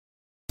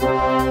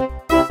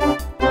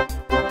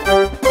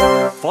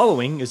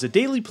following is a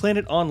Daily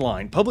Planet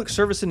Online public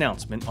service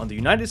announcement on the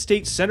United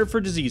States Center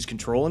for Disease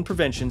Control and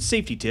Prevention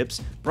safety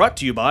tips brought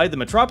to you by the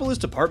Metropolis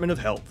Department of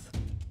Health.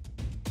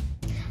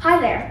 Hi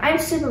there, I'm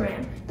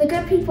Superman. The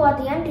good people at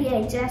the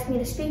MDA asked me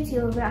to speak to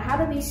you about how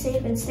to be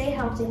safe and stay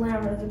healthy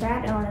whenever there's a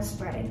bad illness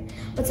spreading.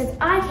 But since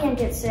I can't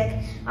get sick,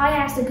 I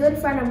asked a good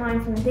friend of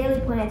mine from the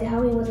Daily Planet to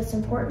help me with this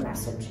important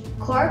message.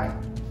 Clark?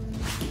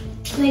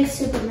 Thanks,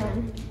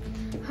 Superman.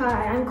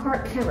 Hi, I'm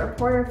Clark Kent,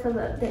 reporter for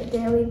the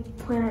Daily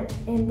Planet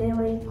and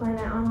Daily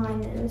Planet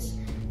Online News.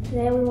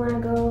 Today we want to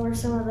go over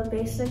some of the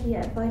basic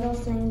yet vital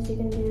things you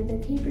can do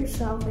to keep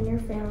yourself and your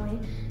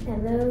family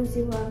and those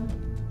you love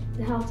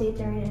healthy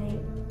during any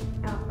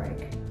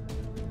outbreak.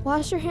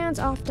 Wash your hands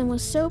often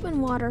with soap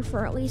and water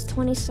for at least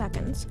 20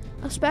 seconds,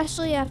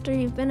 especially after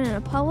you've been in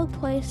a public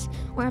place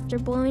or after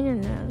blowing your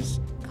nose,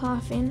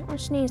 coughing, or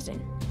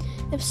sneezing.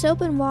 If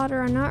soap and water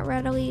are not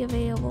readily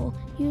available,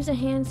 use a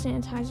hand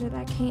sanitizer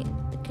that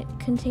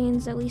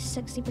contains at least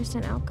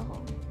 60%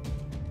 alcohol.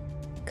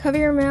 Cover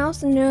your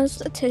mouth and nose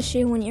with a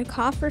tissue when you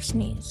cough or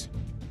sneeze.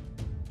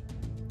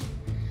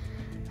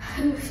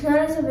 If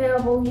none is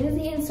available, use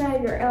the inside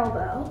of your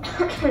elbow,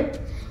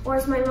 or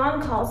as my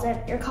mom calls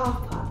it, your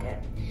cough pocket.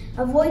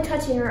 Avoid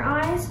touching your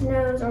eyes,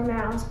 nose, or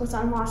mouth with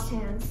unwashed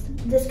hands.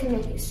 This can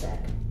make you sick.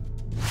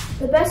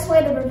 The best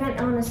way to prevent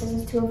illnesses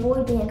is to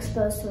avoid being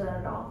exposed to it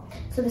at all.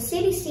 So the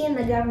CDC and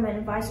the government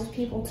advises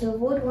people to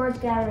avoid large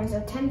gatherings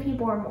of 10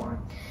 people or more,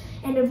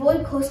 and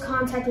avoid close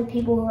contact with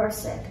people who are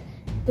sick.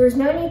 There's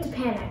no need to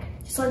panic,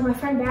 just like my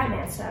friend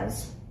Batman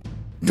says.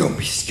 Don't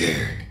be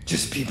scared,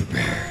 just be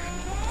prepared.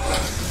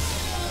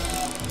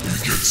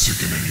 If you get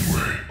sick in any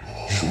way,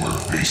 you should wear a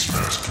face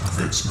mask to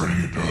prevent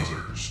spreading it to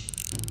others,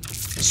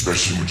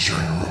 especially when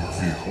sharing a road or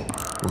vehicle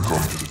or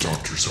going to the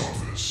doctor's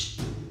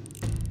office.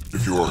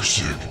 If you are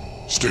sick,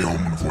 stay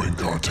home and avoid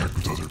contact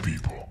with other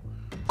people.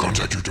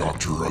 Contact your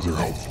doctor or other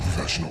health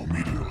professional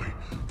immediately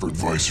for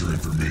advice or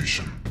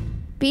information.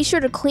 Be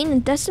sure to clean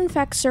and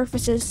disinfect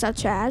surfaces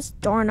such as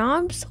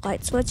doorknobs,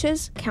 light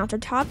switches,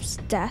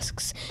 countertops,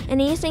 desks,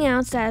 and anything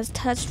else that is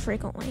touched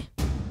frequently.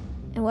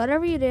 And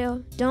whatever you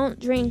do, don't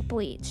drink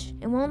bleach.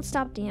 It won't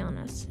stop the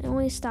illness. It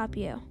will stop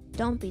you.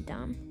 Don't be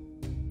dumb.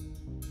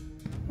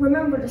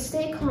 Remember to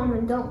stay calm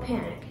and don't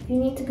panic. If you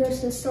need to go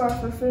to the store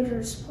for food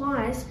or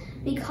supplies,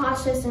 be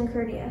cautious and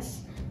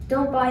courteous.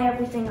 Don't buy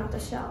everything off the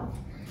shelf.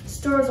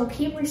 Stores will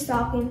keep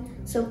restocking,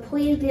 so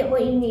please get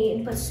what you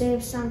need, but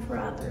save some for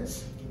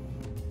others.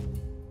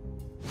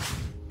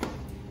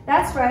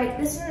 That's right,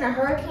 this isn't a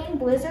hurricane,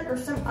 blizzard, or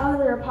some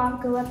other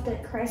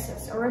apocalyptic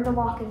crisis, or The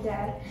Walking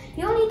Dead.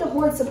 You don't need to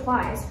hoard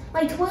supplies,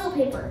 like toilet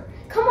paper.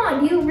 Come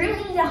on, do you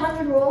really need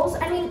 100 rolls?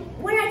 I mean,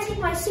 when I take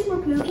my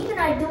super poo, even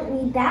I don't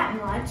need that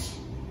much.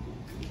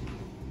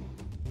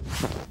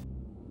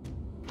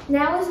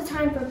 Now is the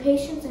time for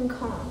patience and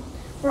calm.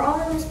 We're all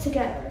in this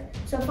together,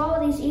 so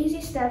follow these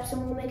easy steps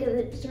and we'll make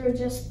it through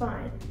just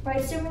fine.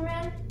 Right,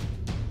 Superman?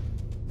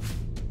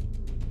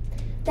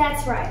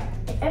 That's right.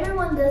 If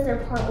everyone does their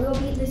part, we'll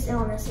beat this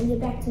illness and get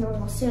back to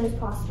normal as soon as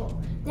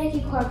possible. Thank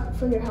you, Clark,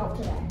 for your help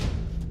today.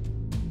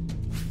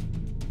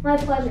 My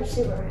pleasure,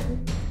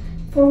 Superman.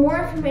 For more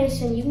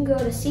information, you can go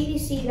to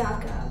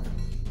CDC.gov.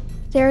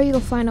 There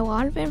you'll find a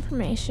lot of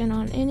information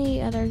on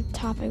any other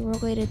topic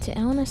related to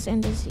illness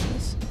and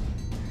disease.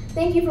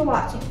 Thank you for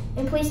watching,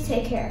 and please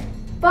take care.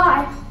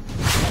 Bye!